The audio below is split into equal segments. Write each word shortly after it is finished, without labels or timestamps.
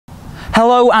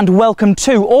Hello and welcome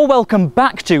to, or welcome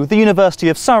back to, the University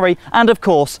of Surrey and of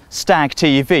course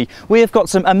StagTV. We have got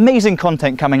some amazing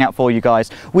content coming out for you guys.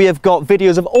 We have got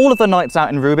videos of all of the nights out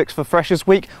in Rubik's for Freshers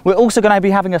Week. We're also going to be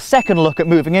having a second look at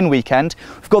Moving In Weekend.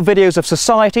 We've got videos of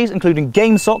societies including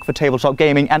GameSock for tabletop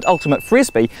gaming and Ultimate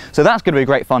Frisbee, so that's going to be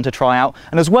great fun to try out.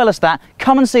 And as well as that,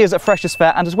 come and see us at Freshers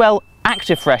Fair and as well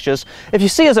active freshers. If you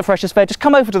see us at Freshers Fair, just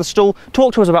come over to the stall,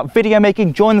 talk to us about video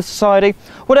making, join the society,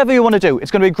 whatever you want to do.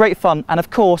 It's going to be great fun and of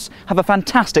course have a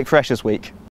fantastic Freshers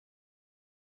Week.